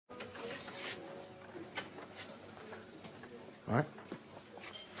All right.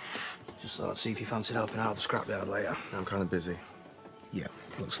 Just thought I'd see if you fancied helping out at the scrapyard later. I'm kind of busy. Yeah,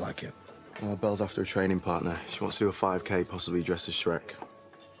 looks like it. Well, Belle's after a training partner. She wants to do a 5K, possibly dressed as Shrek.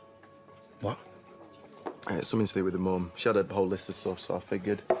 What? It's something to do with the mum. She had a whole list of stuff, so I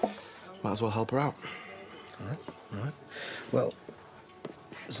figured might as well help her out. All right. Well,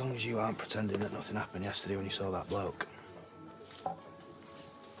 as long as you aren't pretending that nothing happened yesterday when you saw that bloke.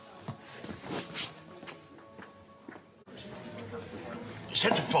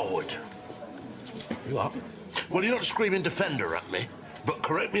 Centre forward. You are? Well, you're not screaming defender at me, but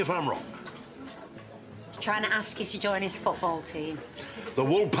correct me if I'm wrong. He's trying to ask you to join his football team. The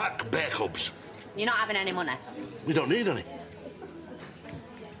Woolpack Bear Cubs. You're not having any money. We don't need any.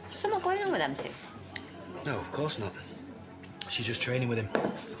 Something going on with them two? No, of course not. She's just training with him.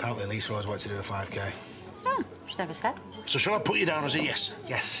 Apparently Lisa always wanted to do a 5K. Oh, she never said. So shall I put you down as a yes?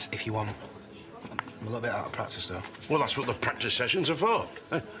 Yes, if you want. I'm a little bit out of practice, though. Well, that's what the practice sessions are for.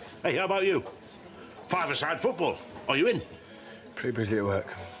 Hey, how about you? Five-a-side football. Are you in? Pretty busy at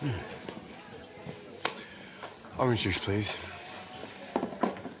work. Orange juice, please.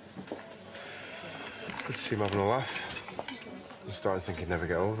 Good to see him having a laugh. I'm starting to think he'd never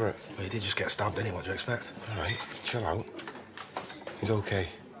get over it. Well, he did just get stabbed, didn't he? What do you expect? All right, chill out. He's okay.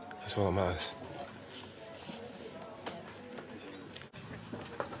 That's all that matters.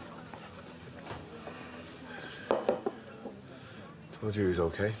 Told you he was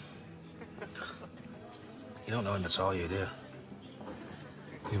okay. You don't know him at all, you do?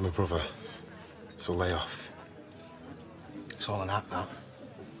 He's my brother, so lay off. It's all an act now.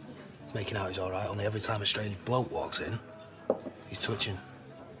 Making out he's all right, only every time a strange bloke walks in, he's twitching.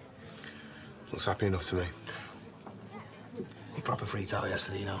 Looks happy enough to me. He proper freaked out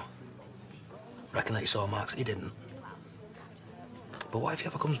yesterday, you know. Reckon that he saw Max. He didn't. But what if he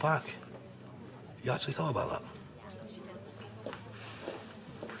ever comes back? You actually thought about that?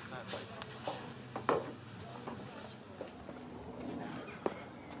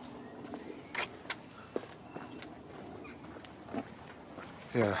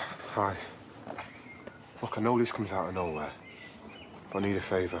 Yeah, hi. Look, I know this comes out of nowhere, but I need a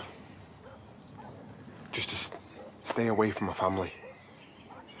favour. Just to stay away from my family.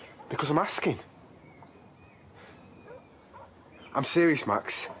 Because I'm asking. I'm serious,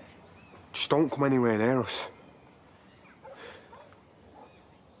 Max. Just don't come anywhere near us.